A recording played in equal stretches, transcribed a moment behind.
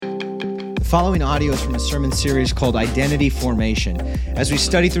following audio is from a sermon series called Identity Formation. As we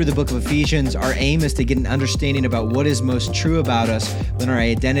study through the book of Ephesians, our aim is to get an understanding about what is most true about us when our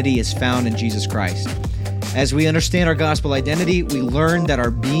identity is found in Jesus Christ. As we understand our gospel identity, we learn that our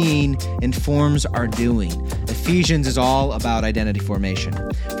being informs our doing. Ephesians is all about identity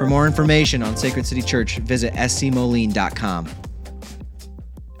formation. For more information on Sacred City Church, visit scmoline.com.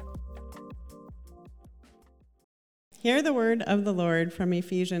 Hear the word of the Lord from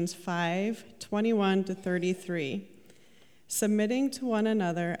Ephesians 5:21-33. Submitting to one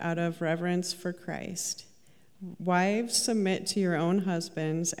another out of reverence for Christ. Wives, submit to your own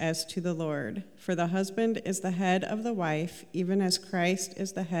husbands as to the Lord. For the husband is the head of the wife, even as Christ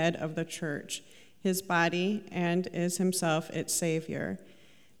is the head of the church, his body, and is himself its Savior.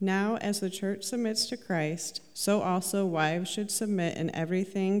 Now, as the church submits to Christ, so also wives should submit in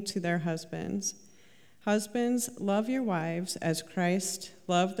everything to their husbands. Husbands, love your wives as Christ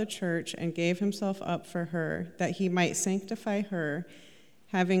loved the church and gave himself up for her, that he might sanctify her,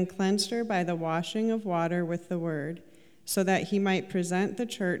 having cleansed her by the washing of water with the word, so that he might present the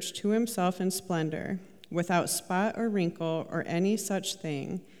church to himself in splendor, without spot or wrinkle or any such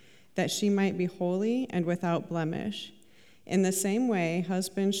thing, that she might be holy and without blemish. In the same way,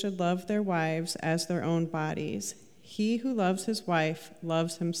 husbands should love their wives as their own bodies. He who loves his wife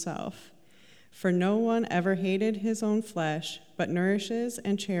loves himself. For no one ever hated his own flesh, but nourishes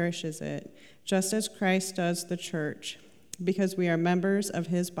and cherishes it, just as Christ does the church, because we are members of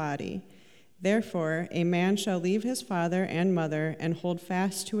his body. Therefore, a man shall leave his father and mother and hold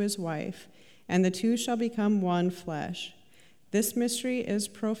fast to his wife, and the two shall become one flesh. This mystery is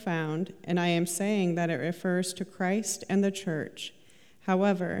profound, and I am saying that it refers to Christ and the church.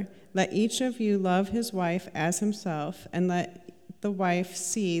 However, let each of you love his wife as himself, and let the wife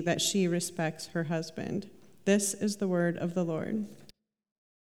see that she respects her husband. This is the word of the Lord.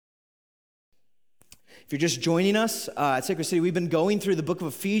 If you're just joining us at Sacred City, we've been going through the book of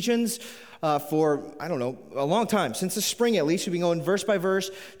Ephesians for, a long time. Since the spring, at least. We've been going verse by verse,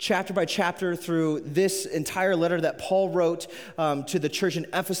 chapter by chapter through this entire letter that Paul wrote to the church in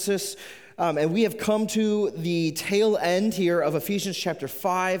Ephesus. And we have come to the tail end here of Ephesians chapter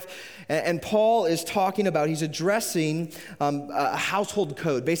 5. And Paul is talking about, he's addressing a household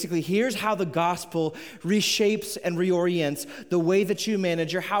code. Basically, here's how the gospel reshapes and reorients the way that you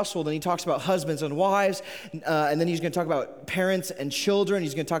manage your household. And he talks about husbands and wives. And then he's going to talk about parents and children.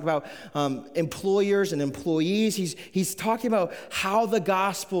 He's going to talk about employers and employees. He's talking about how the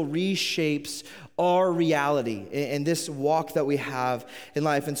gospel reshapes our reality in this walk that we have in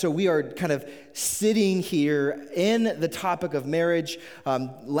life. And so we are kind of sitting here in the topic of marriage.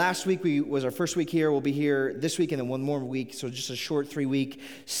 Last week was our first week here. We'll be here this week and then one more week. So just a short 3-week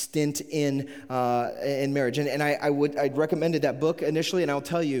stint in marriage. And I'd recommended that book initially. And I'll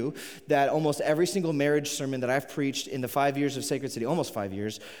tell you that almost every single marriage sermon that I've preached in the 5 years of Sacred City, almost 5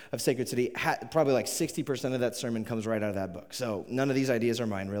 years of Sacred City, probably like 60% of that sermon comes right out of that book. So none of these ideas are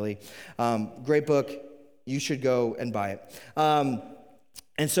mine, really. Great book. You should go and buy it.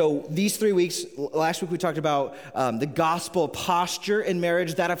 And so these 3 weeks, last week we talked about the gospel posture in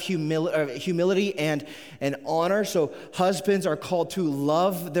marriage, that of humility and honor. So husbands are called to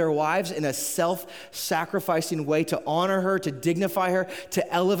love their wives in a self-sacrificing way, to honor her, to dignify her,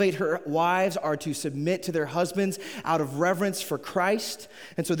 to elevate her. Wives are to submit to their husbands out of reverence for Christ.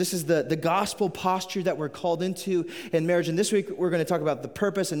 And so this is the gospel posture that we're called into in marriage. And this week we're going to talk about the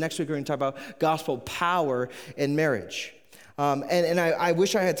purpose, and next week we're going to talk about gospel power in marriage. And I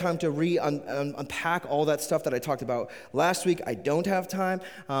wish I had time to unpack all that stuff that I talked about last week. I don't have time.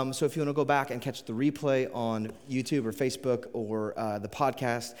 So if you want to go back and catch the replay on YouTube or Facebook or the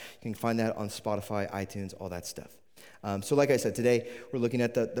podcast, you can find that on Spotify, iTunes, all that stuff. So like I said, today we're looking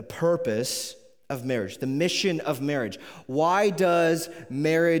at the purpose of marriage, the mission of marriage. Why does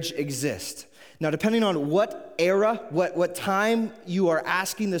marriage exist? Now, depending on what era, what time you are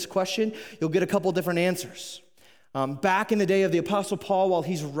asking this question, you'll get a couple different answers. Back in the day of the Apostle Paul, while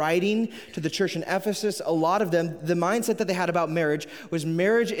he's writing to the church in Ephesus, a lot of them, the mindset that they had about marriage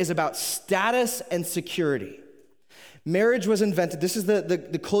is about status and security. Marriage was invented, this is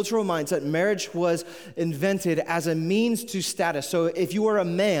the cultural mindset, marriage was invented as a means to status. So if you are a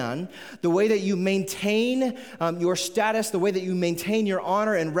man, the way that you maintain your status, the way that you maintain your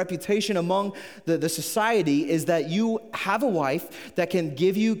honor and reputation among the society is that you have a wife that can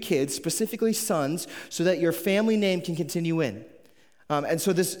give you kids, specifically sons, so that your family name can continue in. And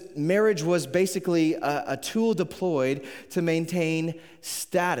so this marriage was basically a tool deployed to maintain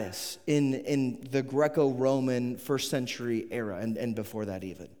status in the Greco-Roman first century era and before that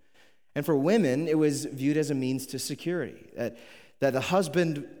even. And for women, it was viewed as a means to security. That That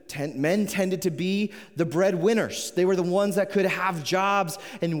men tended to be the breadwinners. They were the ones that could have jobs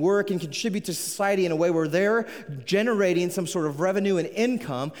and work and contribute to society in a way where they're generating some sort of revenue and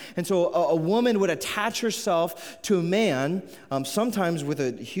income. And so a woman would attach herself to a man, sometimes with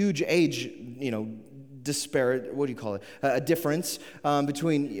a huge age, disparate, what do you call it? A difference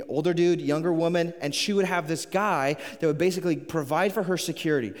between older dude, younger woman, and she would have this guy that would basically provide for her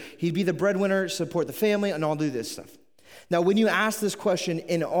security. He'd be the breadwinner, support the family, and all do this stuff. Now, when you ask this question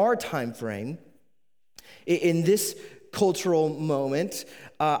in our time frame, in this cultural moment,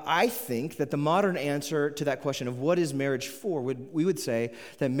 I think that the modern answer to that question of what is marriage for, we would say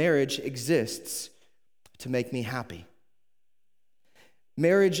that marriage exists to make me happy.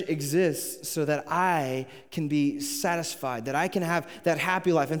 Marriage exists so that I can be satisfied, that I can have that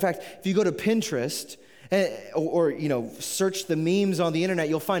happy life. In fact, if you go to Pinterest or search the memes on the internet,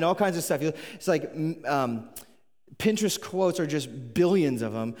 you'll find all kinds of stuff. It's like Pinterest quotes are just billions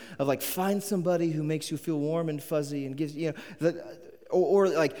of them, of like, find somebody who makes you feel warm and fuzzy and gives, or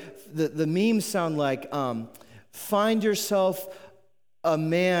like the memes sound like, find yourself a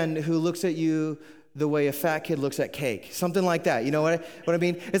man who looks at you the way a fat kid looks at cake. Something like that. You know what I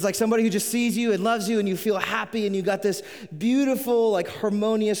mean? It's like somebody who just sees you and loves you and you feel happy and you got this beautiful, like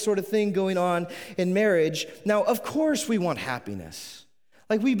harmonious sort of thing going on in marriage. Now, of course we want happiness.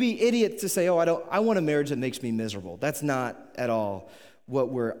 Like we'd be idiots to say, I want a marriage that makes me miserable. That's not at all what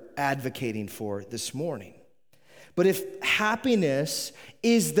we're advocating for this morning. But if happiness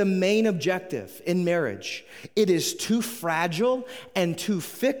is the main objective in marriage, it is too fragile and too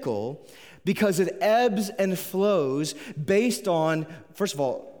fickle because it ebbs and flows based on, first of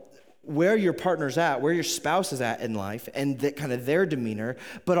all, where your partner's at, where your spouse is at in life, and kind of their demeanor,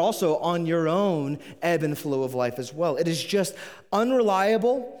 but also on your own ebb and flow of life as well. It is just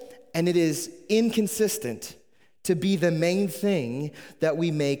unreliable and it is inconsistent to be the main thing that we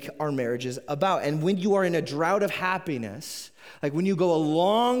make our marriages about. And when you are in a drought of happiness, like when you go a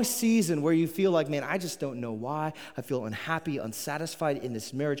long season where you feel like, man, I just don't know why, I feel unhappy, unsatisfied in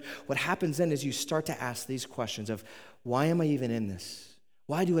this marriage, what happens then is you start to ask these questions of, why am I even in this?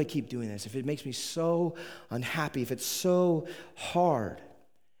 Why do I keep doing this? If it makes me so unhappy, if it's so hard.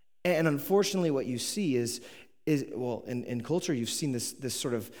 And unfortunately what you see is in culture, you've seen this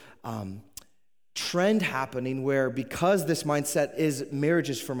sort of trend happening where because this mindset is marriage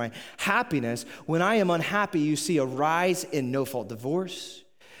is for my happiness, when I am unhappy, you see a rise in no-fault divorce.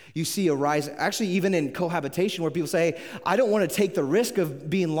 You see a rise, actually even in cohabitation where people say, hey, I don't want to take the risk of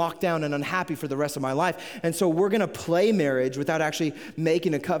being locked down and unhappy for the rest of my life. And so we're going to play marriage without actually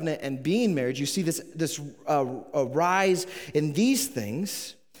making a covenant and being married. You see this a rise in these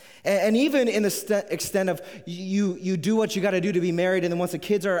things. And even in the extent of you do what you got to do to be married, and then once the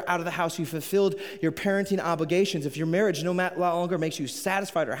kids are out of the house, you fulfilled your parenting obligations. If your marriage no longer makes you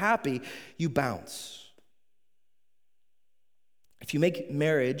satisfied or happy, you bounce. If you make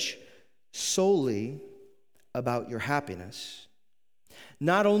marriage solely about your happiness,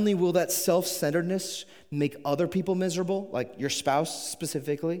 not only will that self-centeredness make other people miserable, like your spouse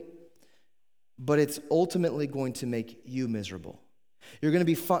specifically, but it's ultimately going to make you miserable. You're going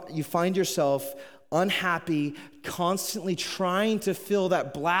to you find yourself unhappy, constantly trying to fill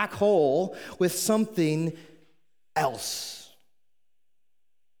that black hole with something else.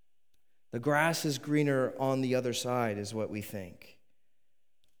 The grass is greener on the other side is what we think.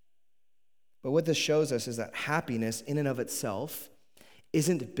 But what this shows us is that happiness in and of itself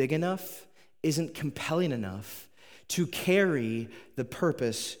isn't big enough, isn't compelling enough to carry the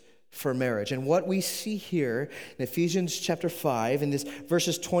purpose for marriage. And what we see here in Ephesians chapter 5, in this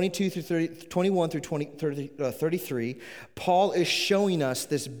verses 21 through 33, Paul is showing us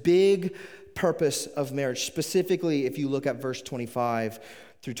this big purpose of marriage. Specifically, if you look at verse 25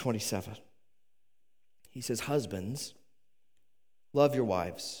 through 27. He says, husbands, love your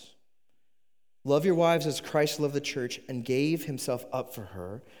wives. Love your wives as Christ loved the church and gave himself up for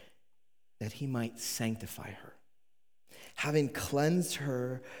her, that he might sanctify her, having cleansed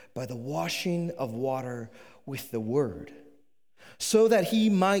her by the washing of water with the word, so that he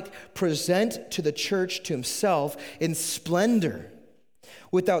might present to the church to himself in splendor,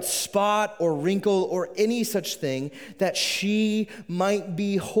 without spot or wrinkle or any such thing, that she might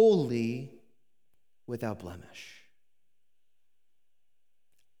be holy without blemish.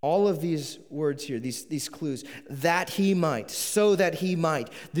 All of these words here, these clues, that he might, so that he might.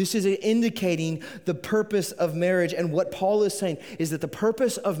 This is indicating the purpose of marriage. And what Paul is saying is that the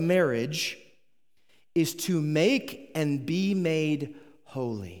purpose of marriage is to make and be made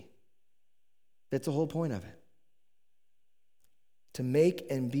holy. That's the whole point of it. To make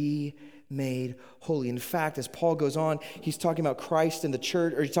and be made holy. In fact, as Paul goes on, he's talking about Christ and the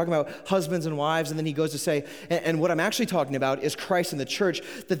church, or he's talking about husbands and wives, and then he goes to say, and what I'm actually talking about is Christ and the church,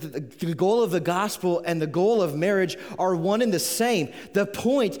 that the goal of the gospel and the goal of marriage are one and the same. The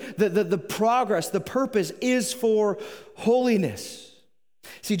point, the progress, the purpose is for holiness.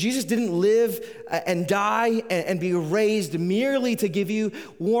 See, Jesus didn't live and die and be raised merely to give you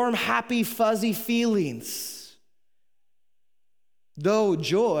warm, happy, fuzzy feelings. Though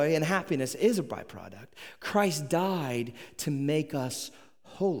joy and happiness is a byproduct, Christ died to make us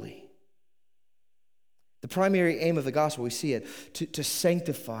holy. The primary aim of the gospel, we see it, to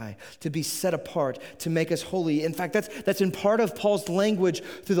sanctify, to be set apart, to make us holy. In fact, that's in part of Paul's language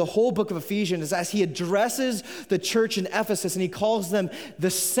through the whole book of Ephesians, as he addresses the church in Ephesus, and he calls them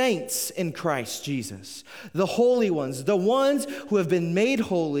the saints in Christ Jesus, the holy ones, the ones who have been made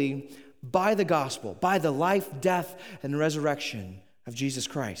holy by the gospel, by the life, death, and resurrection of Jesus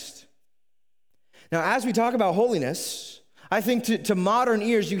Christ. Now, as we talk about holiness, I think to modern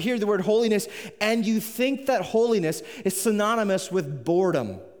ears, you hear the word holiness, and you think that holiness is synonymous with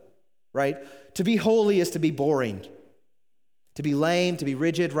boredom, right? To be holy is to be boring, to be lame, to be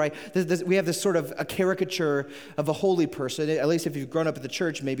rigid, right? We have this sort of a caricature of a holy person, at least if you've grown up at the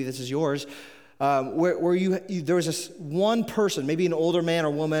church, maybe this is yours, where there was this one person, maybe an older man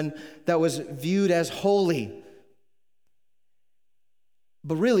or woman, that was viewed as holy.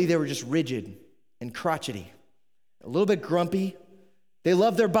 But really, they were just rigid and crotchety, a little bit grumpy. They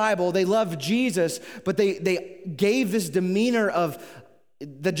loved their Bible, they loved Jesus, but they gave this demeanor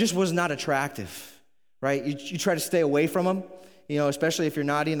that just was not attractive, right? You try to stay away from them, especially if you're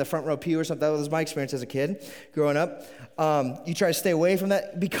naughty in the front row pew or something. That was my experience as a kid growing up. You try to stay away from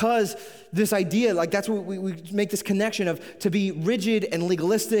that because this idea, that's what we make this connection of to be rigid and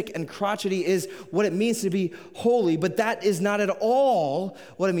legalistic and crotchety is what it means to be holy, but that is not at all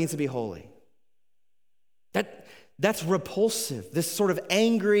what it means to be holy. That's repulsive, this sort of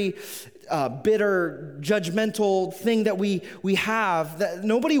angry, bitter, judgmental thing that we have, that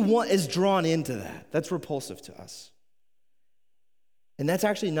nobody is drawn into that. That's repulsive to us. And that's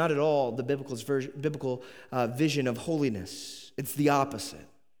actually not at all the biblical vision of holiness. It's the opposite.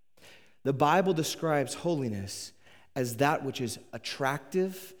 The Bible describes holiness as that which is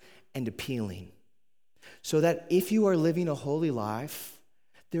attractive and appealing. So that if you are living a holy life,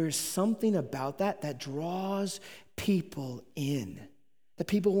 there is something about that draws people in, that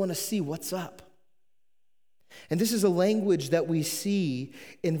people want to see what's up. And this is a language that we see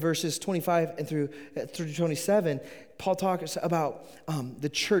in verses 25 and through 27. Paul talks about the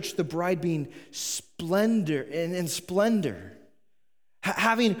church, the bride being splendor and splendor,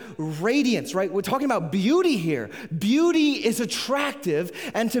 having radiance, right? We're talking about beauty here. Beauty is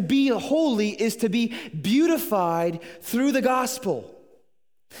attractive, and to be holy is to be beautified through the gospel.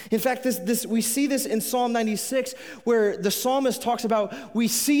 In fact, we see this in Psalm 96, where the psalmist talks about we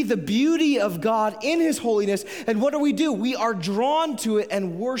see the beauty of God in his holiness, and what do? We are drawn to it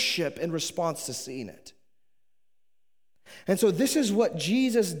and worship in response to seeing it. And so this is what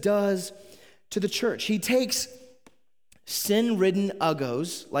Jesus does to the church. He takes sin-ridden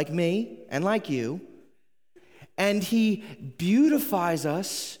uggos like me and like you, and he beautifies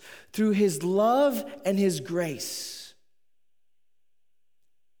us through his love and his grace.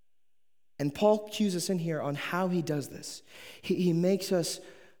 And Paul cues us in here on how he does this. He makes us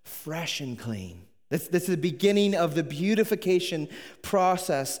fresh and clean. That's the beginning of the beautification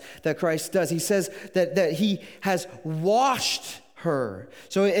process that Christ does. He says that he has washed her.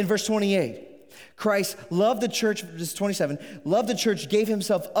 So in verse 28, Christ loved the church, verse 27, loved the church, gave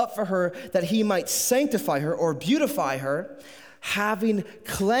himself up for her that he might sanctify her or beautify her, having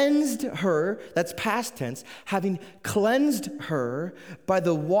cleansed her, that's past tense, having cleansed her by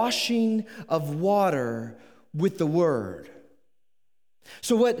the washing of water with the word.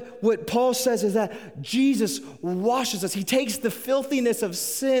 So what Paul says is that Jesus washes us. He takes the filthiness of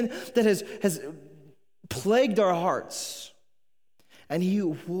sin that has plagued our hearts, and he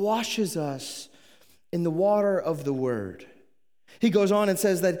washes us in the water of the word. He goes on and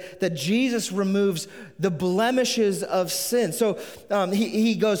says that Jesus removes the blemishes of sin. So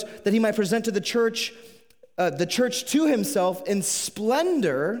he goes that he might present to the church to himself in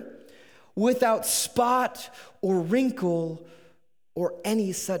splendor, without spot or wrinkle or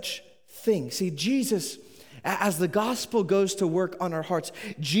any such thing. See, Jesus, as the gospel goes to work on our hearts,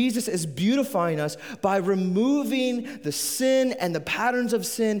 Jesus is beautifying us by removing the sin and the patterns of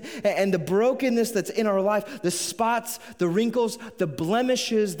sin and the brokenness that's in our life, the spots, the wrinkles, the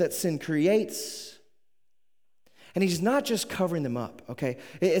blemishes that sin creates. And he's not just covering them up, okay?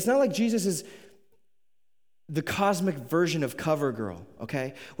 It's not like Jesus is the cosmic version of CoverGirl,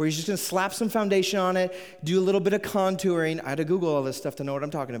 okay? Where he's just gonna slap some foundation on it, do a little bit of contouring. I had to Google all this stuff to know what I'm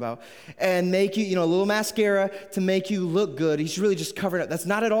talking about. And make you, a little mascara to make you look good. He's really just covering up. That's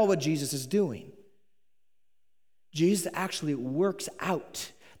not at all what Jesus is doing. Jesus actually works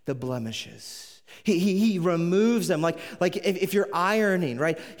out the blemishes. He removes them like if you're ironing,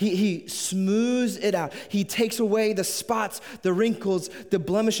 right? He smooths it out. He takes away the spots, the wrinkles, the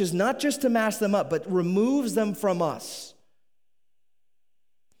blemishes, not just to mask them up, but removes them from us.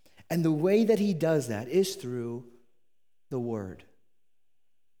 And the way that he does that is through the Word.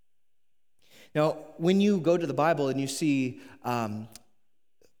 Now, when you go to the Bible and you see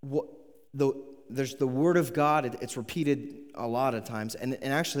there's the Word of God, it's repeated a lot of times, and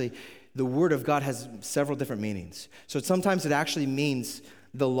actually, the Word of God has several different meanings. So sometimes it actually means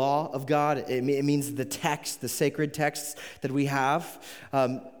the law of God. It means the text, the sacred texts that we have.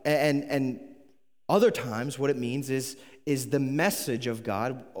 And other times what it means is the message of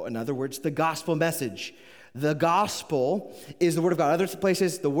God. In other words, the gospel message. The gospel is the Word of God. Other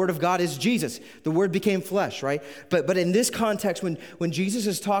places, the Word of God is Jesus. The Word became flesh, right? But in this context, when Jesus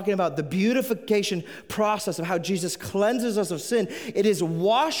is talking about the beautification process of how Jesus cleanses us of sin, it is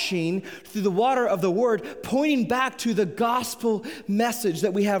washing through the water of the Word, pointing back to the gospel message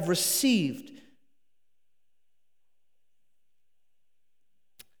that we have received.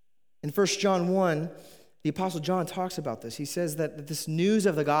 In 1 John 1, the Apostle John talks about this. He says that this news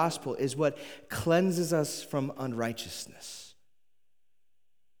of the gospel is what cleanses us from unrighteousness.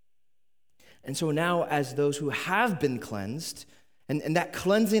 And so now, as those who have been cleansed, and that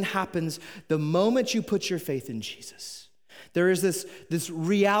cleansing happens the moment you put your faith in Jesus. There is this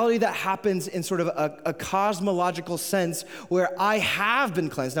reality that happens in sort of a cosmological sense where I have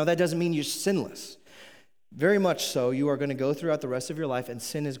been cleansed. Now, that doesn't mean you're sinless. Very much so, you are going to go throughout the rest of your life, and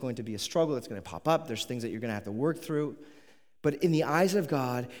sin is going to be a struggle. It's going to pop up. There's things that you're going to have to work through. But in the eyes of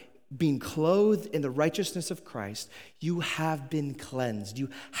God, being clothed in the righteousness of Christ, you have been cleansed. You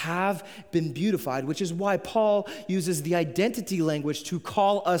have been beautified, which is why Paul uses the identity language to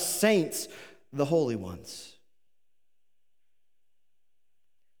call us saints, the holy ones.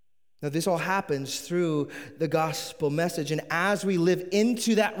 Now, this all happens through the gospel message. And as we live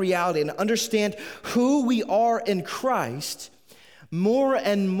into that reality and understand who we are in Christ, more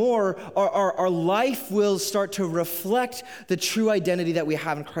and more our life will start to reflect the true identity that we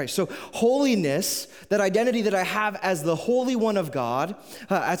have in Christ. So holiness, that identity that I have as the Holy One of God,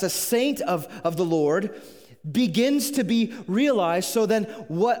 as a saint of the Lord, begins to be realized. So then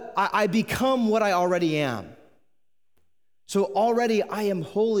I become what I already am. So already I am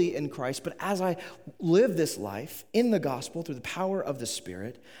holy in Christ, but as I live this life in the gospel through the power of the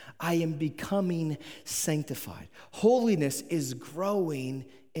Spirit, I am becoming sanctified. Holiness is growing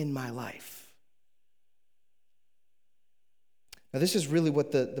in my life. Now, this is really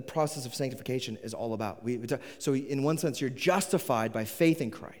what the process of sanctification is all about. So in one sense, you're justified by faith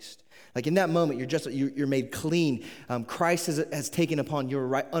in Christ. Like in that moment, you're made clean. Christ has taken upon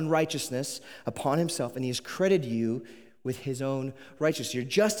your unrighteousness upon himself, and he has credited you with his own righteousness. You're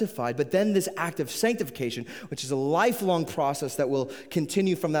justified, but then this act of sanctification, which is a lifelong process that will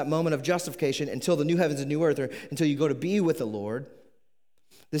continue from that moment of justification until the new heavens and new earth, or until you go to be with the Lord.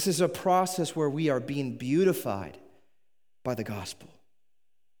 This is a process where we are being beautified by the gospel.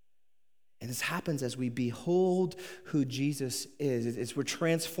 And this happens as we behold who Jesus is. It's we're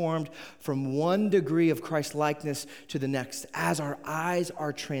transformed from one degree of Christ likeness to the next as our eyes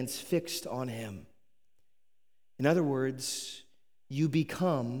are transfixed on him. In other words, you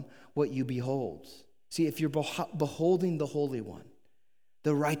become what you behold. See, if you're beholding the Holy One,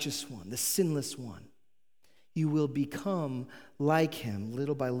 the righteous one, the sinless one, you will become like him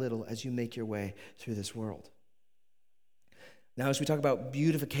little by little as you make your way through this world. Now, as we talk about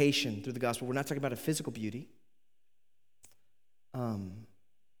beautification through the gospel, we're not talking about a physical beauty.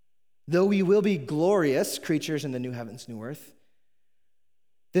 Though we will be glorious creatures in the new heavens, new earth,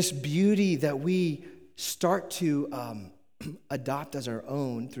 this beauty that we start to adopt as our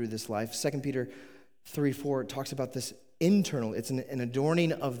own through this life. 2 Peter 3:4 talks about this internal. It's an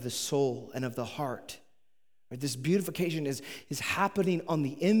adorning of the soul and of the heart. Right? This beautification is happening on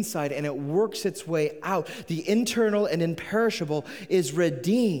the inside, and it works its way out. The internal and imperishable is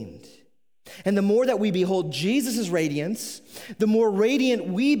redeemed. And the more that we behold Jesus' radiance, the more radiant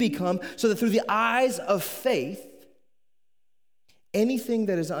we become, so that through the eyes of faith, anything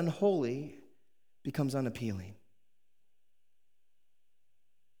that is unholy becomes unappealing.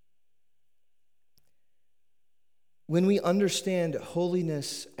 When we understand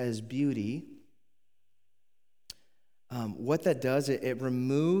holiness as beauty, what that does, it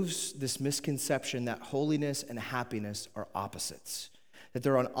removes this misconception that holiness and happiness are opposites, that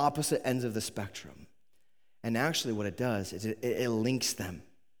they're on opposite ends of the spectrum. And actually what it does is it links them.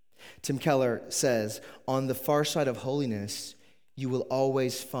 Tim Keller says, on the far side of holiness, you will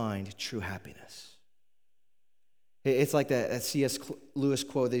always find true happiness. It's like that C.S. Lewis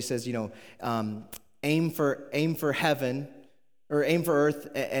quote that he says, aim for heaven, or aim for earth,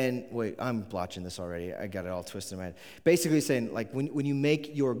 and wait, I'm blotching this already. I got it all twisted in my head. Basically saying, like, when you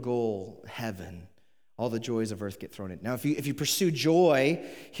make your goal heaven, all the joys of earth get thrown in. Now, if you pursue joy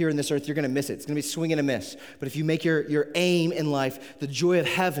here in this earth, you're going to miss it. It's going to be swing and a miss. But if you make your aim in life the joy of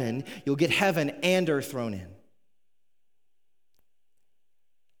heaven, you'll get heaven and earth thrown in.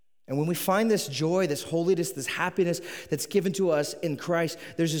 And when we find this joy, this holiness, this happiness that's given to us in Christ,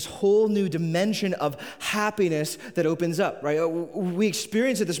 there's this whole new dimension of happiness that opens up, right? We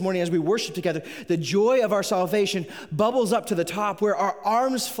experience it this morning as we worship together. The joy of our salvation bubbles up to the top where our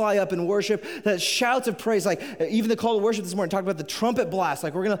arms fly up in worship, that shouts of praise, like even the call to worship this morning talked about the trumpet blast,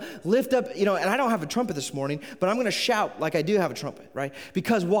 like we're going to lift up, and I don't have a trumpet this morning, but I'm going to shout like I do have a trumpet, right?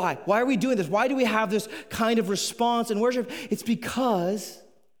 Because why? Why are we doing this? Why do we have this kind of response in worship? It's because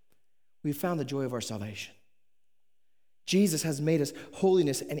we found the joy of our salvation. Jesus has made us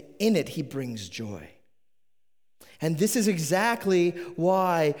holiness, and in it, he brings joy. And this is exactly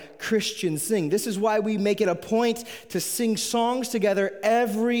why Christians sing. This is why we make it a point to sing songs together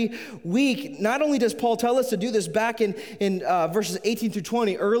every week. Not only does Paul tell us to do this back in verses 18 through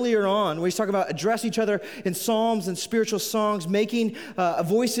 20, earlier on, where he's talking about address each other in psalms and spiritual songs, making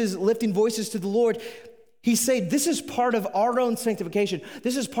lifting voices to the Lord. He's saying this is part of our own sanctification.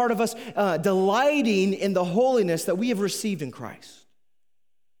 This is part of us delighting in the holiness that we have received in Christ.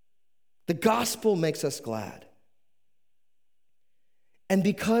 The gospel makes us glad. And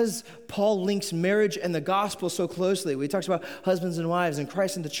because Paul links marriage and the gospel so closely, he talks about husbands and wives and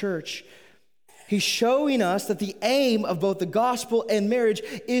Christ and the church, he's showing us that the aim of both the gospel and marriage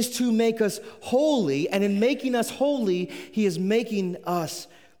is to make us holy. And in making us holy, he is making us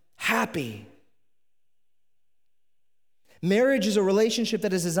happy. Marriage is a relationship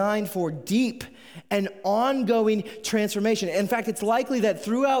that is designed for deep and ongoing transformation. In fact, it's likely that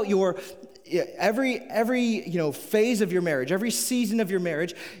throughout your every phase of your marriage, every season of your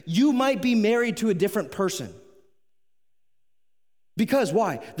marriage, you might be married to a different person. Because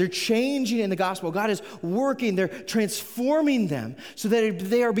why? They're changing in the gospel. God is working, they're transforming them so that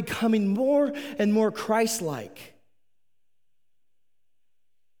they are becoming more and more Christ-like.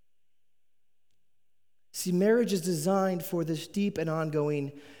 See, marriage is designed for this deep and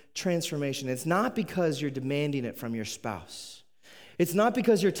ongoing transformation. It's not because you're demanding it from your spouse. It's not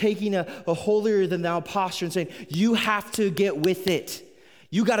because you're taking a holier-than-thou posture and saying, you have to get with it.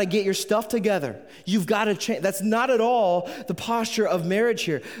 You got to get your stuff together. You've got to change. That's not at all the posture of marriage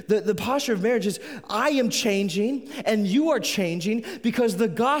here. The posture of marriage is, I am changing and you are changing because the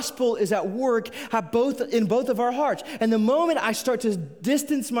gospel is at work in both of our hearts. And the moment I start to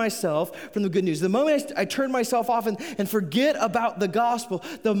distance myself from the good news, the moment I turn myself off and forget about the gospel,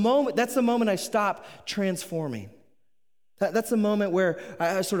 that's the moment I stop transforming. That's the moment where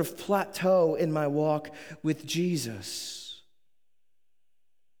I sort of plateau in my walk with Jesus.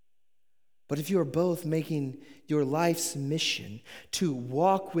 But if you are both making your life's mission to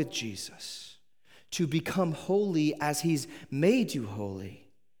walk with Jesus, to become holy as he's made you holy,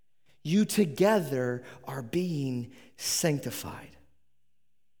 you together are being sanctified.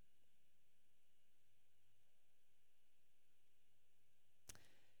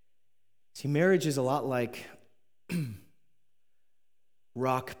 See, marriage is a lot like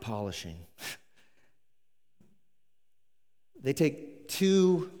rock polishing. They take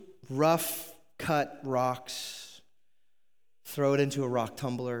two rough cut rocks, throw it into a rock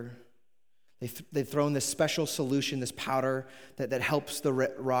tumbler. They've thrown this special solution, this powder that helps the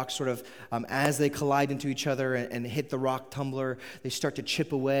rocks sort of, as they collide into each other and hit the rock tumbler, they start to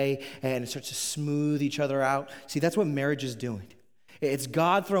chip away and it starts to smooth each other out. See, that's what marriage is doing. It's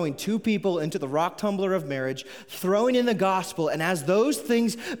God throwing two people into the rock tumbler of marriage, throwing in the gospel, and as those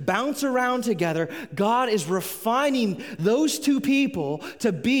things bounce around together, God is refining those two people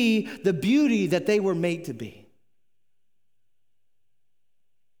to be the beauty that they were made to be.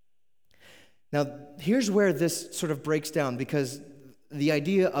 Now, here's where this sort of breaks down, because the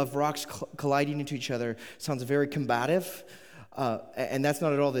idea of rocks colliding into each other sounds very combative. And that's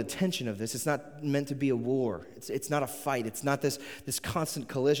not at all the intention of this. It's not meant to be a war. It's not a fight. It's not this constant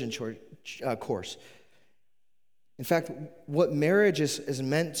collision course. In fact, what marriage is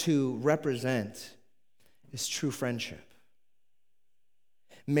meant to represent is true friendship.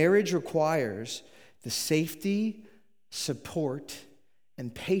 Marriage requires the safety, support,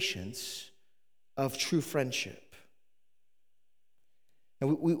 and patience of true friendship.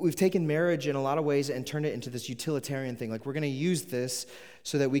 And we've taken marriage in a lot of ways and turned it into this utilitarian thing. Like, we're going to use this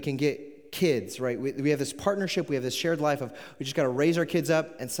so that we can get kids, right? We have this partnership, we have this shared life of we just got to raise our kids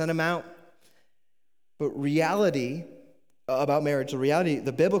up and send them out. But reality about marriage,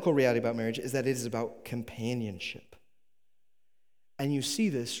 the biblical reality about marriage is that it is about companionship. And you see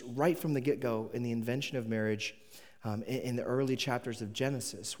this right from the get-go in the invention of marriage in the early chapters of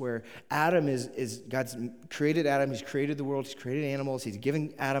Genesis, where Adam is God's created Adam, he's created the world, he's created animals, he's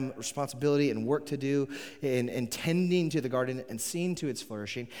given Adam responsibility and work to do in tending to the garden and seeing to its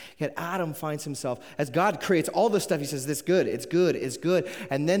flourishing. Yet Adam finds himself, as God creates all this stuff, he says, this good, it's good, it's good.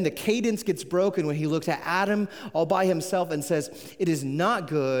 And then the cadence gets broken when he looks at Adam all by himself and says, it is not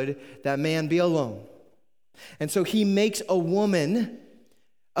good that man be alone. And so he makes a woman,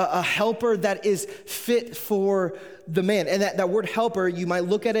 a helper that is fit for the man. And that word helper, you might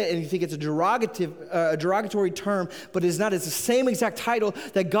look at it and you think it's a derogatory term, but it is not. It's the same exact title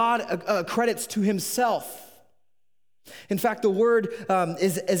that God credits to himself. In fact, the word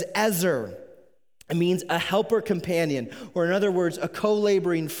is ezer. It means a helper companion, or in other words, a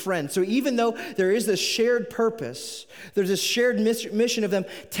co-laboring friend. So even though there is this shared purpose, there's this shared mission of them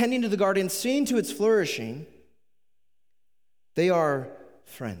tending to the garden, seeing to its flourishing, they are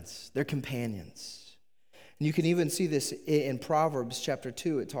friends. They're companions. And you can even see this in Proverbs chapter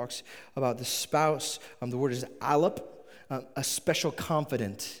 2. It talks about the spouse. The word is alep, a special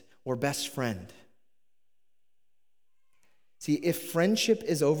confidant or best friend. See, if friendship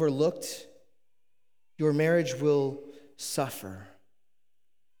is overlooked, your marriage will suffer.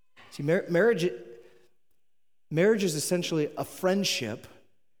 See, marriage is essentially a friendship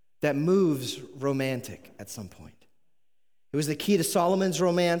that moves romantic at some point. It was the key to Solomon's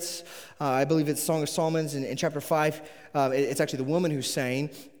romance. I believe it's Song of Solomon's in chapter 5. It's actually the woman who's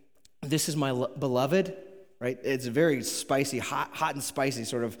saying, this is my beloved, right? It's a very spicy, hot and spicy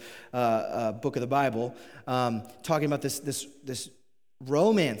sort of book of the Bible, talking about this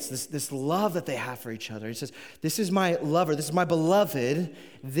romance, this love that they have for each other. He says, this is my lover, this is my beloved,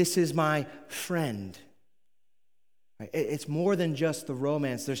 this is my friend. Right? It's more than just the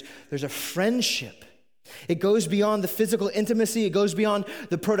romance. There's a friendship. It goes beyond the physical intimacy. It goes beyond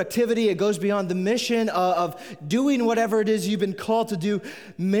the productivity. It goes beyond the mission of doing whatever it is you've been called to do.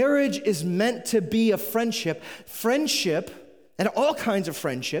 Marriage is meant to be a friendship. Friendship, and all kinds of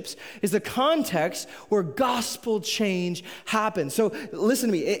friendships, is the context where gospel change happens. So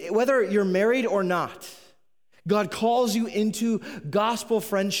listen to me. Whether you're married or not, God calls you into gospel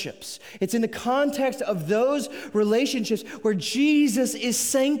friendships. It's in the context of those relationships where Jesus is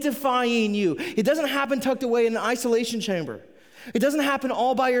sanctifying you. It doesn't happen tucked away in an isolation chamber. It doesn't happen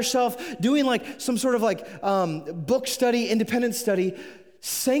all by yourself doing like some sort of book study, independent study.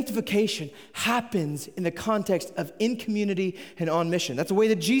 Sanctification happens in the context of in community and on mission. That's the way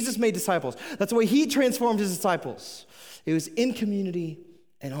that Jesus made disciples. That's the way he transformed his disciples. It was in community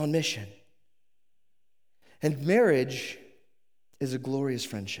and on mission. And marriage is a glorious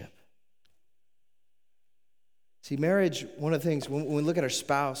friendship. See, marriage, one of the things, when we look at our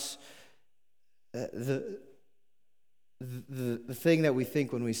spouse, the thing that we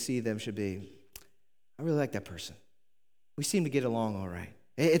think when we see them should be, I really like that person. We seem to get along all right.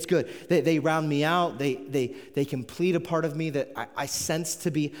 It's good. They round me out. They complete a part of me that I sense to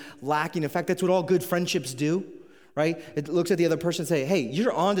be lacking. In fact, that's what all good friendships do, right? It looks at the other person and say, hey,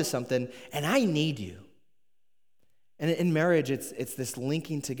 you're onto something, and I need you. And in marriage, it's this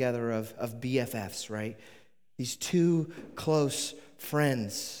linking together of BFFs, right? These two close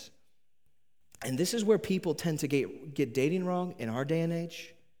friends. And this is where people tend to get dating wrong in our day and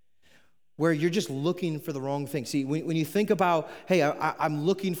age, where you're just looking for the wrong thing. See, when you think about, hey, I'm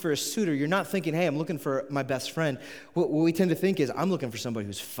looking for a suitor, you're not thinking, hey, I'm looking for my best friend. What we tend to think is, I'm looking for somebody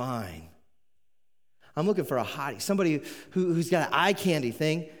who's fine. I'm looking for a hottie, somebody who's got an eye candy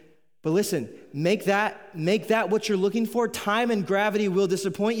thing. But listen, make that what you're looking for. Time and gravity will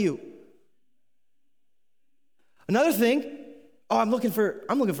disappoint you. Another thing, I'm looking for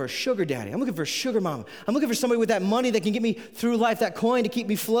a sugar daddy. I'm looking for a sugar mama. I'm looking for somebody with that money that can get me through life, that coin to keep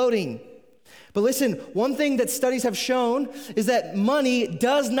me floating. But listen, one thing that studies have shown is that money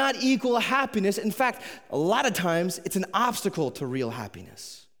does not equal happiness. In fact, a lot of times it's an obstacle to real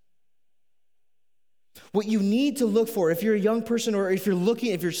happiness. What you need to look for, if you're a young person or if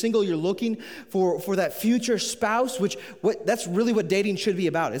you're single, you're looking for that future spouse, that's really what dating should be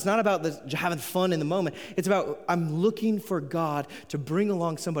about. It's not about having fun in the moment. It's about, I'm looking for God to bring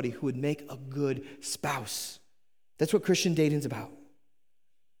along somebody who would make a good spouse. That's what Christian dating's about.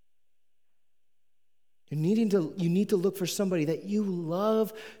 You need to look for somebody that you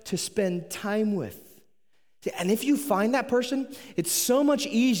love to spend time with. And if you find that person, it's so much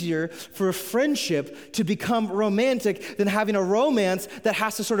easier for a friendship to become romantic than having a romance that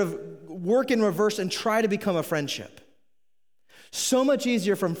has to sort of work in reverse and try to become a friendship. So much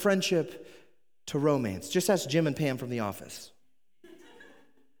easier from friendship to romance. Just ask Jim and Pam from The Office.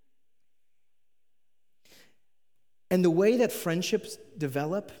 And the way that friendships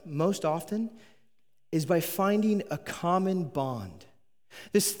develop most often is by finding a common bond.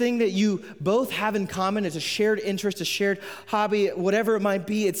 This thing that you both have in common is a shared interest, a shared hobby, whatever it might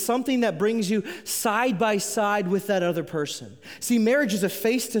be. It's something that brings you side by side with that other person. See, marriage is a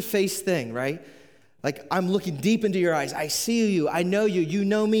face-to-face thing, right? Like, I'm looking deep into your eyes. I see you. I know you. You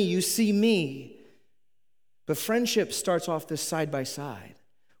know me. You see me. But friendship starts off this side by side.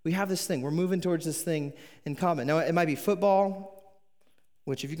 We have this thing. We're moving towards this thing in common. Now, it might be football,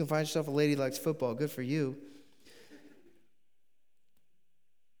 which if you can find yourself a lady that likes football, good for you.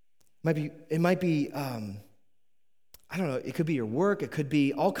 It might be, I don't know, it could be your work, it could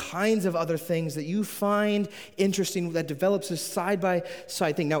be all kinds of other things that you find interesting that develops a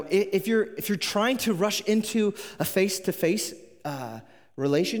side-by-side thing. Now, if you're trying to rush into a face-to-face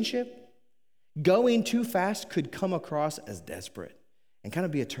relationship, going too fast could come across as desperate and kind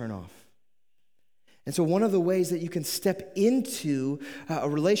of be a turnoff. And so one of the ways that you can step into a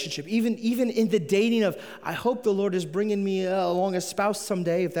relationship, even in the dating of, I hope the Lord is bringing me along a spouse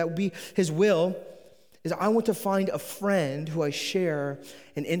someday, if that would be his will, is I want to find a friend who I share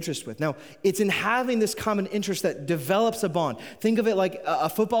an interest with. Now, it's in having this common interest that develops a bond. Think of it like a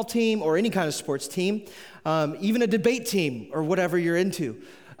football team or any kind of sports team, even a debate team or whatever you're into.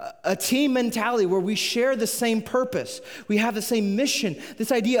 A team mentality where we share the same purpose. We have the same mission.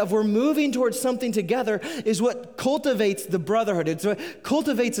 This idea of we're moving towards something together is what cultivates the brotherhood. It's what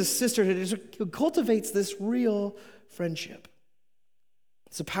cultivates a sisterhood. It's what cultivates this real friendship.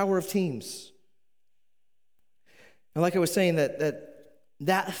 It's the power of teams. And like I was saying,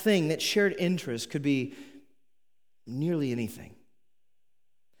 that thing, that shared interest could be nearly anything.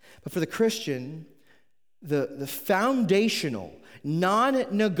 But for the Christian, the foundational,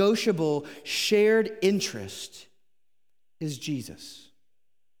 non-negotiable shared interest is Jesus.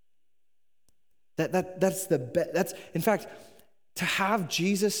 That's in fact, to have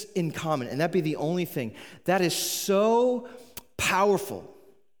Jesus in common, and that be the only thing, that is so powerful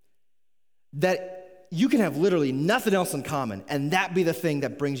that you can have literally nothing else in common, and that be the thing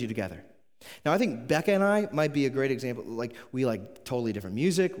that brings you together. Now, I think Becca and I might be a great example. Like, we like totally different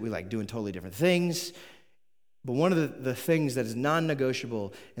music. We like doing totally different things. But one of the things that is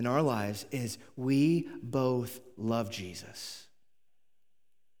non-negotiable in our lives is we both love Jesus.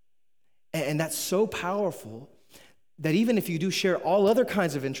 And that's so powerful that even if you do share all other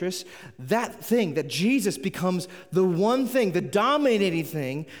kinds of interests, that thing, that Jesus becomes the one thing, the dominating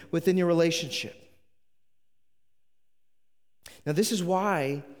thing within your relationship. Now, this is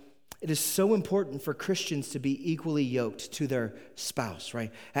why it is so important for Christians to be equally yoked to their spouse,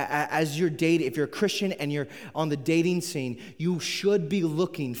 right? As you're dating, if you're a Christian and you're on the dating scene, you should be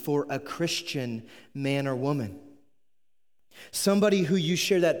looking for a Christian man or woman. Somebody who you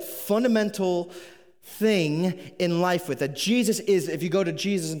share that fundamental thing in life with. That Jesus is, if you go to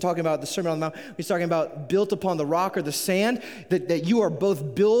Jesus and talking about the Sermon on the Mount, he's talking about built upon the rock or the sand, that you are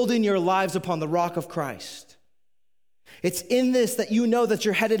both building your lives upon the rock of Christ. It's in this that you know that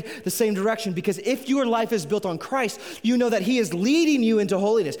you're headed the same direction, because if your life is built on Christ, you know that he is leading you into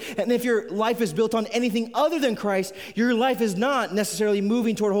holiness. And if your life is built on anything other than Christ, your life is not necessarily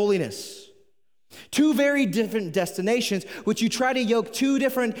moving toward holiness. Two very different destinations, which you try to yoke two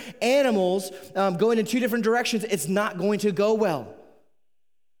different animals going in two different directions, it's not going to go well.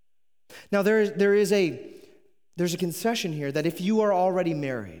 Now, there's a concession here that if you are already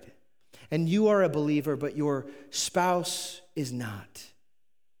married, and you are a believer, but your spouse is not,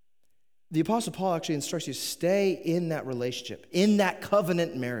 the Apostle Paul actually instructs you to stay in that relationship, in that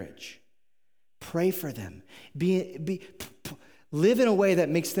covenant marriage. Pray for them. Live in a way that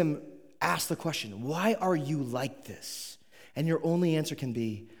makes them ask the question, why are you like this? And your only answer can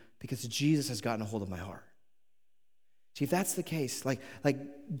be, because Jesus has gotten a hold of my heart. See, if that's the case, like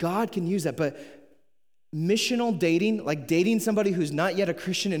God can use that, but missional dating, like dating somebody who's not yet a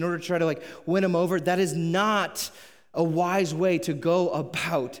Christian in order to try to win them over, that is not a wise way to go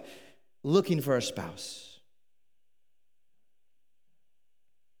about looking for a spouse.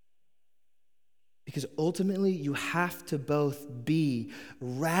 Because ultimately, you have to both be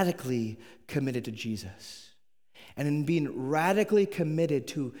radically committed to Jesus. And in being radically committed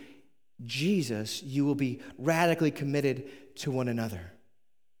to Jesus, you will be radically committed to one another.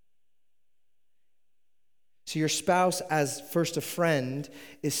 So your spouse, as first a friend,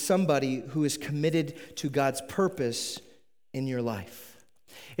 is somebody who is committed to God's purpose in your life.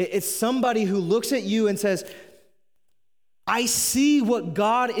 It's somebody who looks at you and says, I see what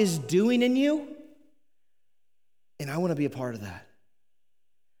God is doing in you, and I want to be a part of that.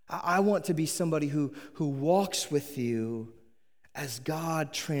 I want to be somebody who walks with you as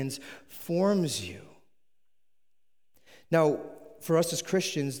God transforms you. Now, for us as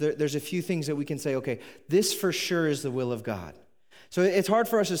Christians, there's a few things that we can say, okay, this for sure is the will of God. So it's hard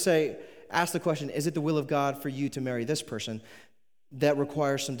for us to ask the question, is it the will of God for you to marry this person? That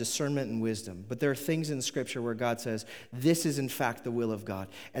requires some discernment and wisdom. But there are things in the Scripture where God says, this is in fact the will of God.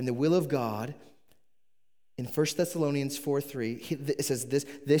 And the will of God, in 1 Thessalonians 4:3, it says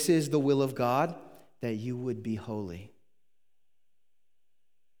this is the will of God, that you would be holy.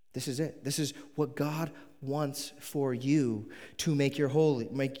 This is it. This is what God wants for you, to make you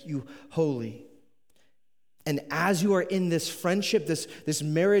holy. And as you are in this friendship, this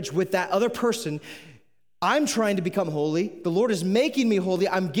marriage with that other person, I'm trying to become holy. The Lord is making me holy.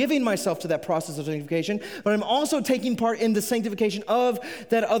 I'm giving myself to that process of sanctification, but I'm also taking part in the sanctification of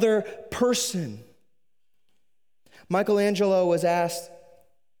that other person. Michelangelo was asked,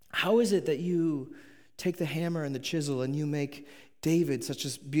 how is it that you take the hammer and the chisel and you make David such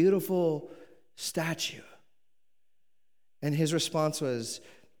a beautiful statue? And his response was,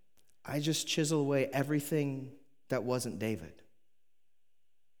 I just chisel away everything that wasn't David.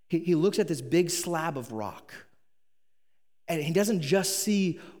 He looks at this big slab of rock, and he doesn't just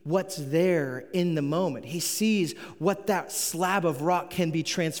see what's there in the moment. He sees what that slab of rock can be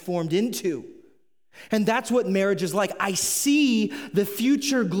transformed into. And that's what marriage is like. I see the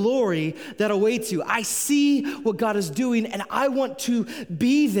future glory that awaits you. I see what God is doing, and I want to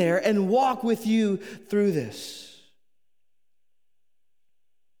be there and walk with you through this.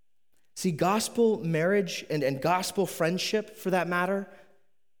 See, gospel marriage and gospel friendship, for that matter,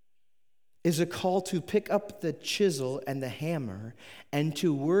 is a call to pick up the chisel and the hammer and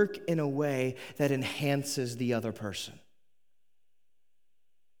to work in a way that enhances the other person.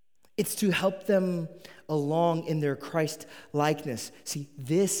 It's to help them along in their Christ likeness. See,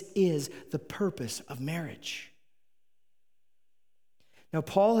 this is the purpose of marriage. Now,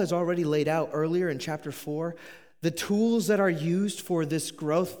 Paul has already laid out earlier in chapter 4 the tools that are used for this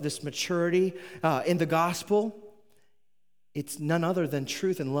growth, this maturity in the gospel. It's none other than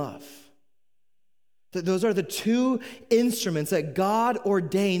truth and love. Those are the two instruments that God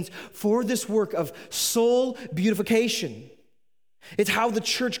ordains for this work of soul beautification. It's how the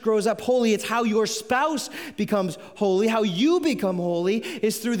church grows up holy. It's how your spouse becomes holy. How you become holy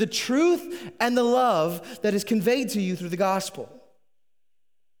is through the truth and the love that is conveyed to you through the gospel.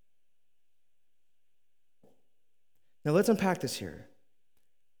 Now let's unpack this here.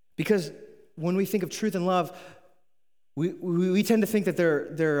 Because when we think of truth and love, we tend to think that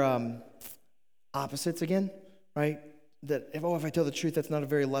they're opposites again, right? That if I tell the truth, that's not a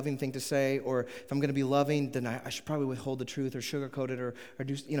very loving thing to say, or if I'm going to be loving, then I should probably withhold the truth or sugarcoat it or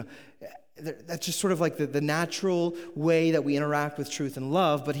do, that's just sort of like the natural way that we interact with truth and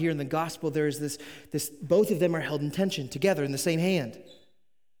love. But here in the gospel, there is this both of them are held in tension together in the same hand.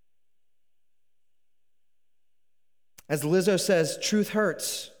 As Lizzo says, truth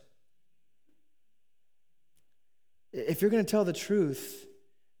hurts. If you're going to tell the truth,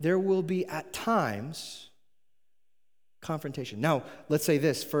 there will be at times confrontation. Now, let's say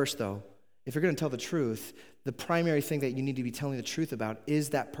this first, though. If you're going to tell the truth, the primary thing that you need to be telling the truth about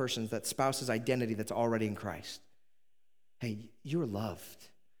is that spouse's identity that's already in Christ. Hey, you're loved.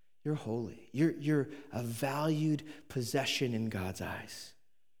 You're holy. You're a valued possession in God's eyes.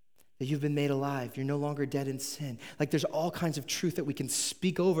 That you've been made alive. You're no longer dead in sin. Like there's all kinds of truth that we can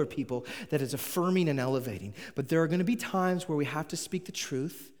speak over people that is affirming and elevating. But there are going to be times where we have to speak the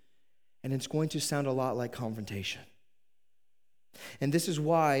truth, and it's going to sound a lot like confrontation. And this is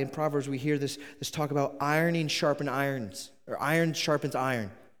why in Proverbs we hear this talk about ironing sharpen irons, or iron sharpens iron.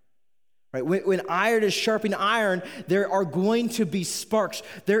 Right? When iron is sharpening iron, there are going to be sparks.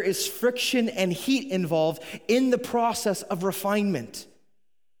 There is friction and heat involved in the process of refinement.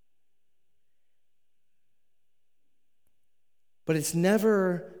 But it's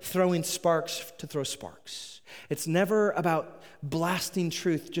never throwing sparks to throw sparks. It's never about blasting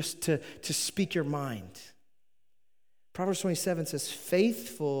truth just to speak your mind. Proverbs 27 says,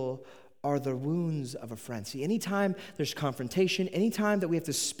 faithful are the wounds of a friend. See, anytime there's confrontation, anytime that we have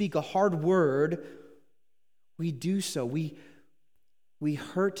to speak a hard word, we do so. We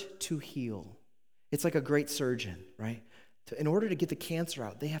hurt to heal. It's like a great surgeon, right? In order to get the cancer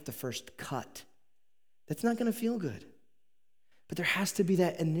out, they have to first cut. That's not going to feel good. But there has to be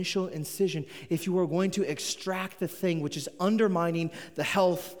that initial incision if you are going to extract the thing which is undermining the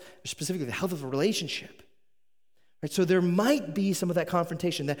health, specifically the health of a relationship. Right? So there might be some of that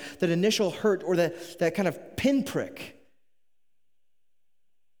confrontation, that initial hurt or that kind of pinprick.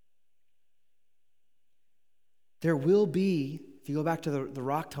 There will be, if you go back to the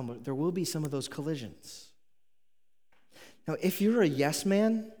rock tumbler, there will be some of those collisions. Now, if you're a yes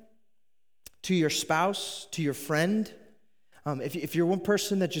man to your spouse, to your friend, if you're one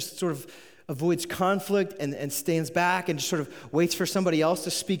person that just sort of avoids conflict and stands back and just sort of waits for somebody else to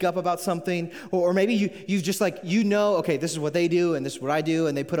speak up about something, or maybe you just like, okay, this is what they do and this is what I do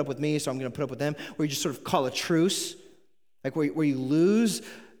and they put up with me, so I'm going to put up with them, where you just sort of call a truce, like where you lose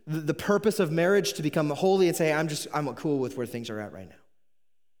the purpose of marriage to become holy and say, I'm cool with where things are at right now.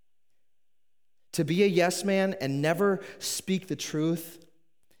 To be a yes man and never speak the truth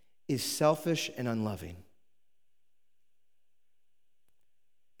is selfish and unloving.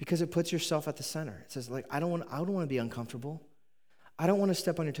 Because it puts yourself at the center. It says, like, I don't want to be uncomfortable. I don't want to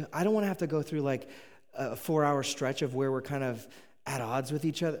step on your toe. I don't want to have to go through like a 4-hour stretch of where we're kind of at odds with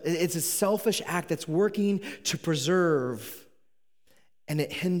each other. It's a selfish act that's working to preserve, and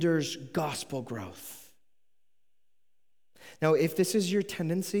it hinders gospel growth. Now, if this is your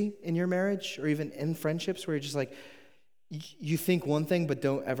tendency in your marriage or even in friendships where you're just like, you think one thing but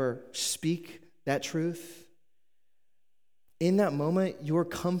don't ever speak that truth, in that moment, your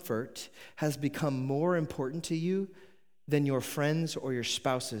comfort has become more important to you than your friends or your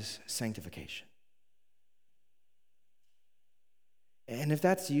spouse's sanctification. And if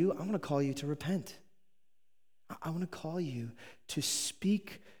that's you, I want to call you to repent. I want to call you to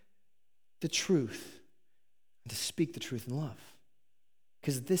speak the truth and to speak the truth in love.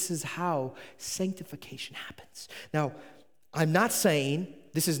 Because this is how sanctification happens. Now, I'm not saying,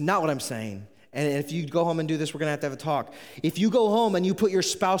 this is not what I'm saying, and if you go home and do this, we're going to have a talk. If you go home and you put your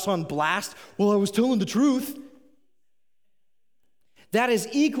spouse on blast, well, I was telling the truth, that is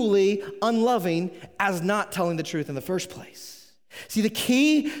equally unloving as not telling the truth in the first place. See, the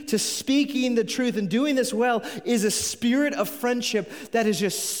key to speaking the truth and doing this well is a spirit of friendship that is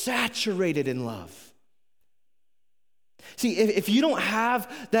just saturated in love. See, if you don't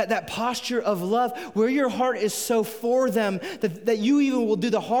have that posture of love where your heart is so for them that you even will do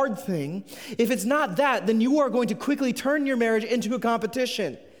the hard thing, if it's not that, then you are going to quickly turn your marriage into a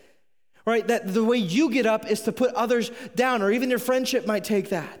competition, right? That the way you get up is to put others down, or even your friendship might take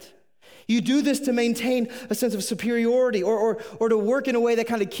that. You do this to maintain a sense of superiority or to work in a way that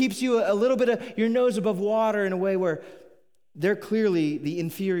kind of keeps you a little bit of your nose above water in a way where they're clearly the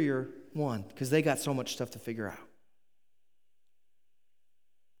inferior one because they got so much stuff to figure out.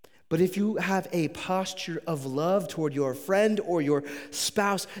 But if you have a posture of love toward your friend or your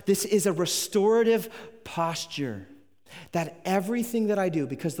spouse, this is a restorative posture. That everything that I do,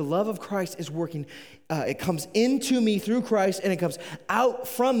 because the love of Christ is working, it comes into me through Christ and it comes out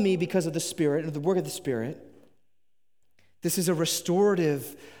from me because of the Spirit, or the work of the Spirit. This is a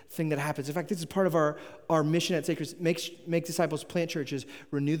restorative thing that happens. In fact, this is part of our mission at Sacred, make disciples, plant churches,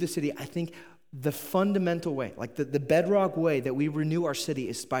 renew the city. I think the fundamental way, like the bedrock way that we renew our city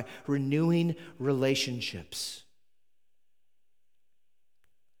is by renewing relationships.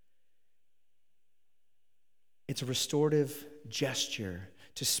 It's a restorative gesture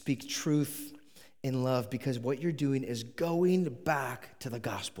to speak truth in love, because what you're doing is going back to the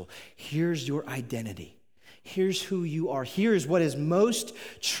gospel. Here's your identity. Here's who you are. Here's what is most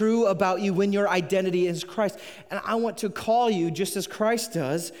true about you when your identity is Christ. And I want to call you, just as Christ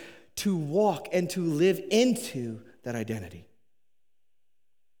does, to walk and to live into that identity.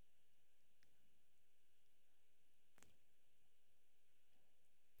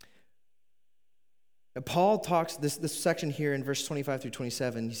 And Paul talks, this section here in verse 25 through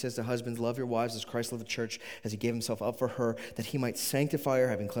 27, he says to husbands, love your wives as Christ loved the church, as he gave himself up for her, that he might sanctify her,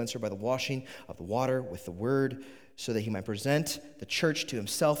 having cleansed her by the washing of the water with the word, so that he might present the church to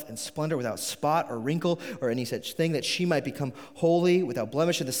himself in splendor, without spot or wrinkle or any such thing, that she might become holy, without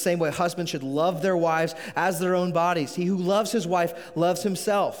blemish. In the same way, husbands should love their wives as their own bodies. He who loves his wife loves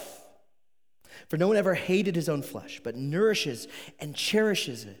himself. For no one ever hated his own flesh, but nourishes and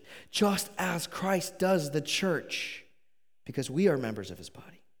cherishes it, just as Christ does the church, because we are members of his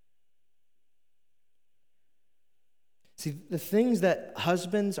body. See, the things that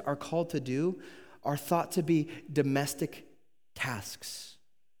husbands are called to do are thought to be domestic tasks: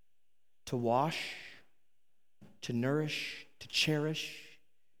 to wash, to nourish, to cherish.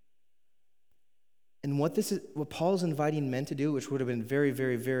 And what Paul's inviting men to do, which would have been very,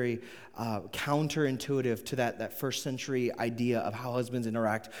 very, very counterintuitive to that first century idea of how husbands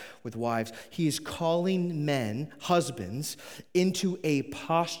interact with wives, he is calling men, husbands, into a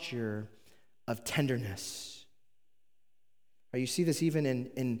posture of tenderness. Right, you see this even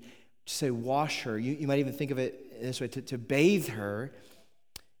in say, wash her. You might even think of it this way, to bathe her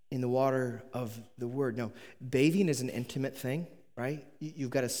in the water of the word. No, bathing is an intimate thing, right? You've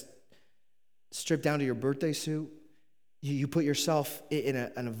got to strip down to your birthday suit. You put yourself in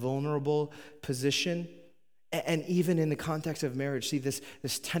a vulnerable position. And even in the context of marriage, see this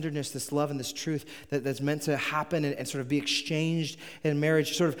tenderness, this love, and this truth that's meant to happen and sort of be exchanged in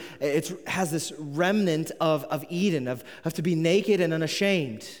marriage. Sort of, it has this remnant of Eden, of to be naked and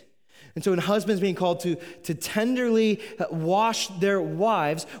unashamed. And so when husbands being called to tenderly wash their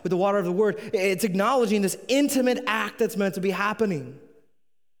wives with the water of the word, it's acknowledging this intimate act that's meant to be happening.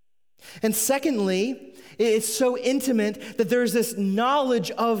 And secondly, it's so intimate that there's this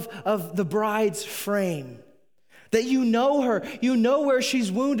knowledge of the bride's frame. That you know her, you know where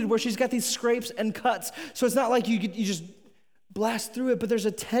she's wounded, where she's got these scrapes and cuts. So it's not like you just blast through it, but there's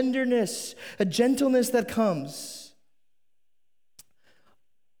a tenderness, a gentleness that comes.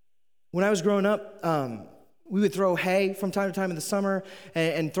 When I was growing up, we would throw hay from time to time in the summer,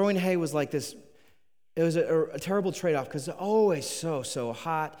 and throwing hay was like this. It was a terrible trade-off because it's always so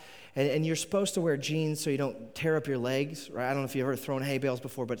hot. And you're supposed to wear jeans so you don't tear up your legs, right? I don't know if you've ever thrown hay bales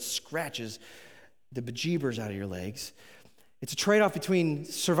before, but it scratches the bejeebers out of your legs. It's a trade-off between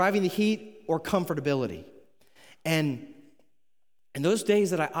surviving the heat or comfortability. And in those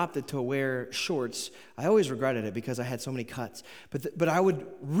days that I opted to wear shorts, I always regretted it because I had so many cuts. But I would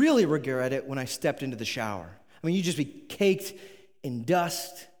really regret it when I stepped into the shower. I mean, you'd just be caked in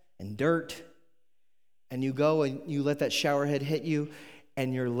dust and dirt, and you go and you let that shower head hit you,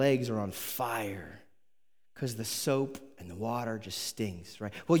 and your legs are on fire because the soap and the water just stings,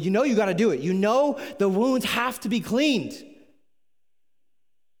 right? Well, you know you got to do it. You know the wounds have to be cleaned.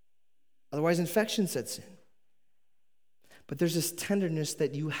 Otherwise, infection sets in. But there's this tenderness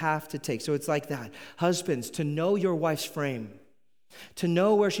that you have to take. So it's like that. Husbands, to know your wife's frame, to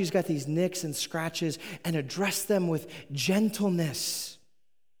know where she's got these nicks and scratches and address them with gentleness,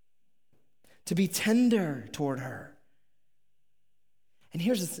 to be tender toward her. And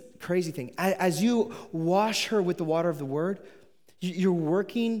here's the crazy thing. As you wash her with the water of the word, you're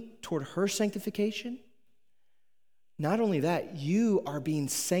working toward her sanctification. Not only that, you are being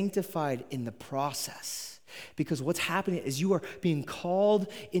sanctified in the process. Because what's happening is you are being called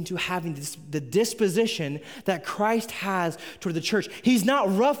into having the disposition that Christ has toward the church. He's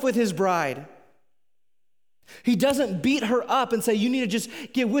not rough with his bride. He doesn't beat her up and say, you need to just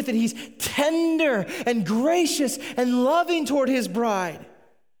get with it. He's tender and gracious and loving toward his bride.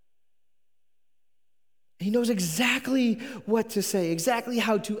 He knows exactly what to say, exactly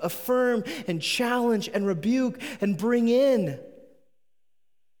how to affirm and challenge and rebuke and bring in.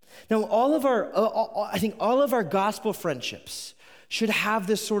 Now, I think all of our gospel friendships should have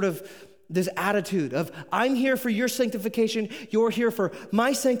this sort of this attitude of, I'm here for your sanctification, you're here for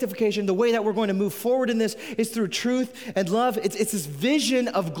my sanctification. The way that we're going to move forward in this is through truth and love. It's this vision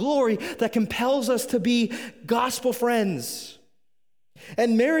of glory that compels us to be gospel friends.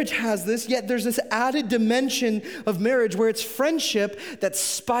 And marriage has this, yet there's this added dimension of marriage where it's friendship that's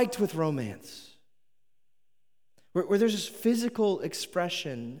spiked with romance. Where there's this physical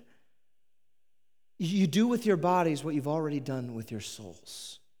expression. You do with your bodies what you've already done with your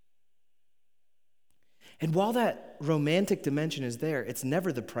souls. And while that romantic dimension is there, it's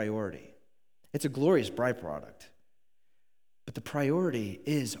never the priority. It's a glorious byproduct. But the priority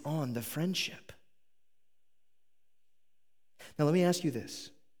is on the friendship. Now, let me ask you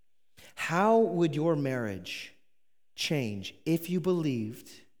this. How would your marriage change if you believed,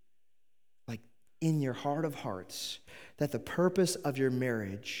 like in your heart of hearts, that the purpose of your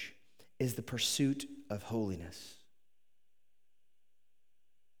marriage is the pursuit of holiness?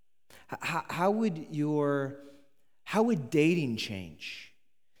 How would dating change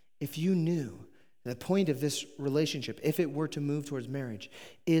if you knew the point of this relationship, if it were to move towards marriage,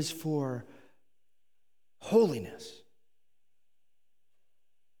 is for holiness?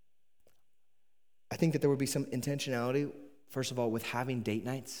 I think that there would be some intentionality, first of all, with having date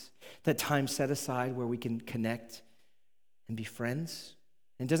nights, that time set aside where we can connect and be friends.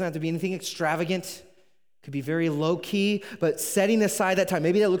 And it doesn't have to be anything extravagant. Could be very low-key, but setting aside that time.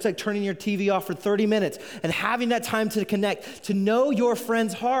 Maybe that looks like turning your TV off for 30 minutes and having that time to connect, to know your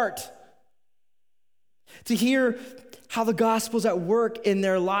friend's heart, to hear how the gospel's at work in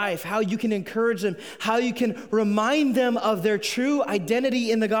their life, how you can encourage them, how you can remind them of their true identity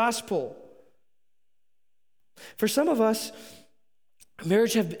in the gospel. For some of us,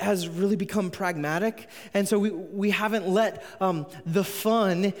 marriage has really become pragmatic, and so we haven't let the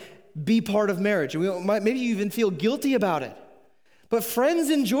fun be part of marriage. Maybe you even feel guilty about it. But friends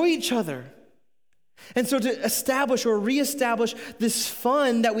enjoy each other. And so to establish or reestablish this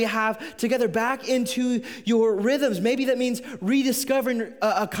fun that we have together back into your rhythms, maybe that means rediscovering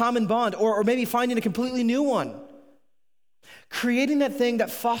a common bond or maybe finding a completely new one. Creating that thing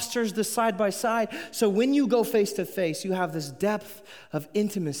that fosters the side by side. So when you go face to face, you have this depth of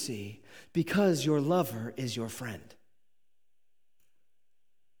intimacy because your lover is your friend.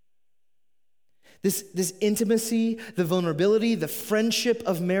 This intimacy, the vulnerability, the friendship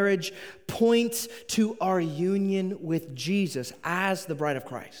of marriage points to our union with Jesus as the bride of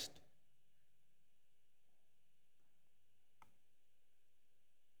Christ.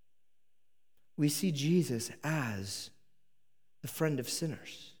 We see Jesus as the friend of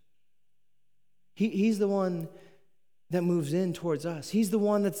sinners. He's the one that moves in towards us. He's the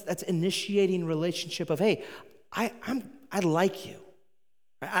one that's initiating relationship of, hey, I like you.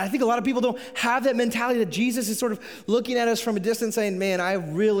 I think a lot of people don't have that mentality that Jesus is sort of looking at us from a distance saying, man, I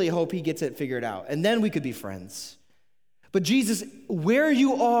really hope he gets it figured out. And then we could be friends. But Jesus, where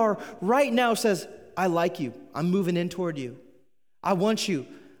you are right now, says, I like you. I'm moving in toward you. I want you.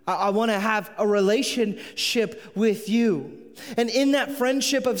 I want to have a relationship with you. And in that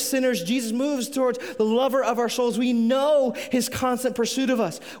friendship of sinners, Jesus moves towards the lover of our souls. We know his constant pursuit of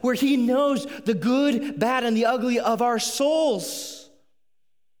us, where he knows the good, bad, and the ugly of our souls.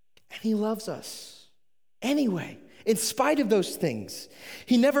 And he loves us anyway, in spite of those things.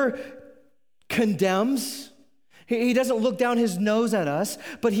 He never condemns. He doesn't look down his nose at us,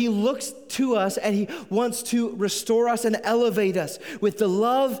 but he looks to us and he wants to restore us and elevate us with the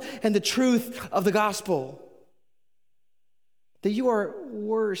love and the truth of the gospel. That you are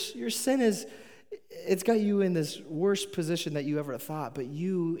worse. Your sin it's got you in this worst position that you ever thought, but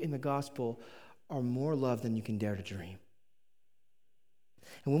you in the gospel are more loved than you can dare to dream.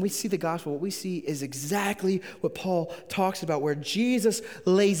 And when we see the gospel, what we see is exactly what Paul talks about, where Jesus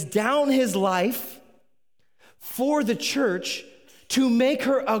lays down his life for the church to make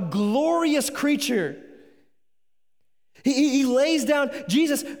her a glorious creature. He lays down,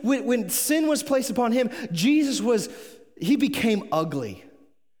 Jesus, when sin was placed upon him, he became ugly.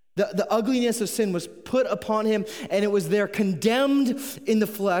 The ugliness of sin was put upon him, and it was there condemned in the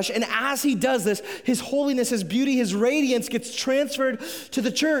flesh. And as he does this, his holiness, his beauty, his radiance gets transferred to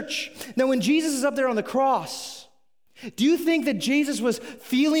the church. Now, when Jesus is up there on the cross, do you think that Jesus was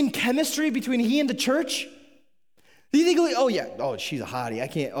feeling chemistry between he and the church? Do you think, she's a hottie. I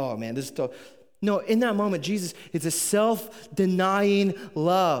can't, oh man, this is tough. No, in that moment, Jesus is a self-denying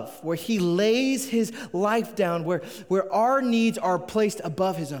love where he lays his life down, where our needs are placed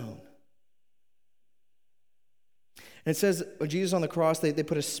above his own. And it says, when Jesus on the cross, they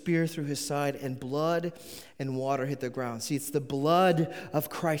put a spear through his side, and blood and water hit the ground. See, it's the blood of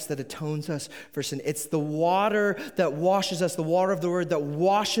Christ that atones us for sin. It's the water that washes us, the water of the word that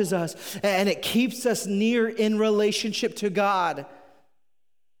washes us, and it keeps us near in relationship to God.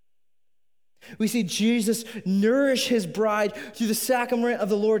 We see Jesus nourish his bride through the sacrament of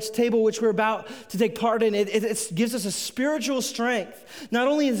the Lord's table, which we're about to take part in. It gives us a spiritual strength. Not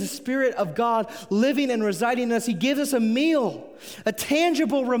only is the Spirit of God living and residing in us, he gives us a meal, a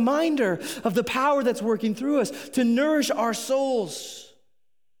tangible reminder of the power that's working through us to nourish our souls.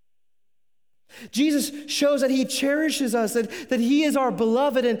 Jesus shows that he cherishes us, that he is our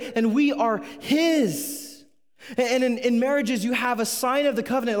beloved and we are his. And in marriages, you have a sign of the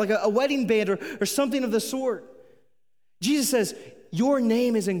covenant, like a wedding band or something of the sort. Jesus says, your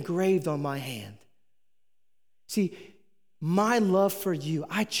name is engraved on my hand. See, my love for you,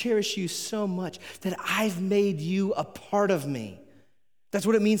 I cherish you so much that I've made you a part of me. That's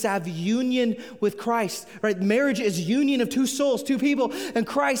what it means to have union with Christ, right? Marriage is union of two souls, two people, and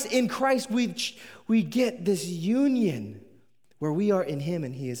in Christ, we get this union where we are in him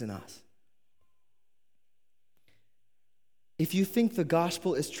and he is in us. If you think the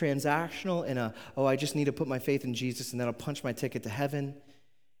gospel is transactional and I just need to put my faith in Jesus and that'll punch my ticket to heaven,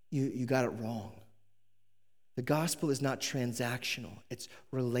 you got it wrong. The gospel is not transactional, it's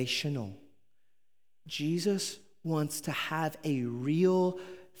relational. Jesus wants to have a real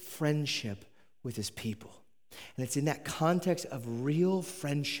friendship with his people. And it's in that context of real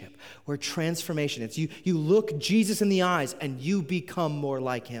friendship where transformation, it's you look Jesus in the eyes and you become more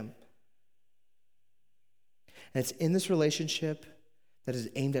like him. And it's in this relationship that is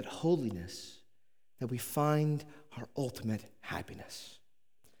aimed at holiness that we find our ultimate happiness.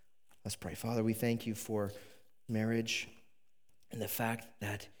 Let's pray. Father, we thank you for marriage and the fact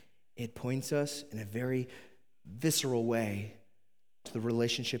that it points us in a very visceral way to the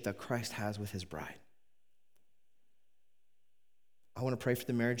relationship that Christ has with his bride. I want to pray for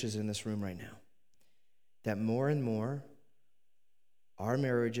the marriages in this room right now, that more and more our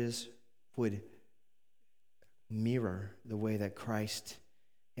marriages would mirror the way that Christ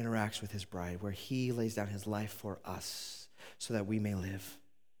interacts with his bride, where he lays down his life for us so that we may live.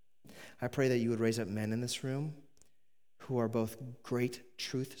 I pray that you would raise up men in this room who are both great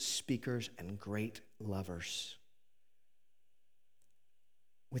truth speakers and great lovers,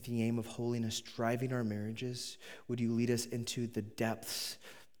 with the aim of holiness driving our marriages. Would you lead us into the depths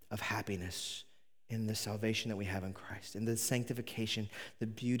of happiness in the salvation that we have in Christ, in the sanctification, the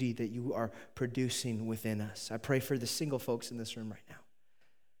beauty that you are producing within us. I pray for the single folks in this room right now.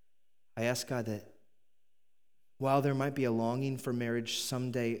 I ask God that while there might be a longing for marriage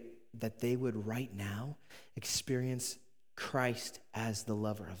someday, that they would right now experience Christ as the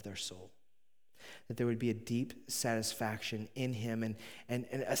lover of their soul. That there would be a deep satisfaction in him, and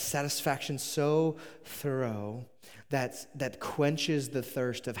a satisfaction so thorough that quenches the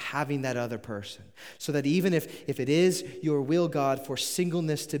thirst of having that other person. So that even if it is your will, God, for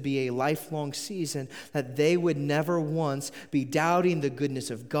singleness to be a lifelong season, that they would never once be doubting the goodness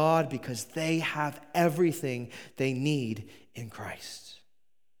of God because they have everything they need in Christ.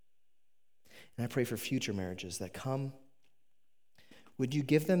 And I pray for future marriages that come. Would you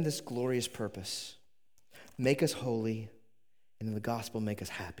give them this glorious purpose? Make us holy, and in the gospel, make us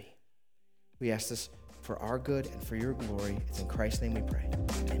happy. We ask this for our good and for your glory. It's in Christ's name we pray.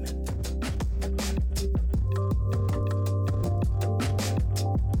 Amen.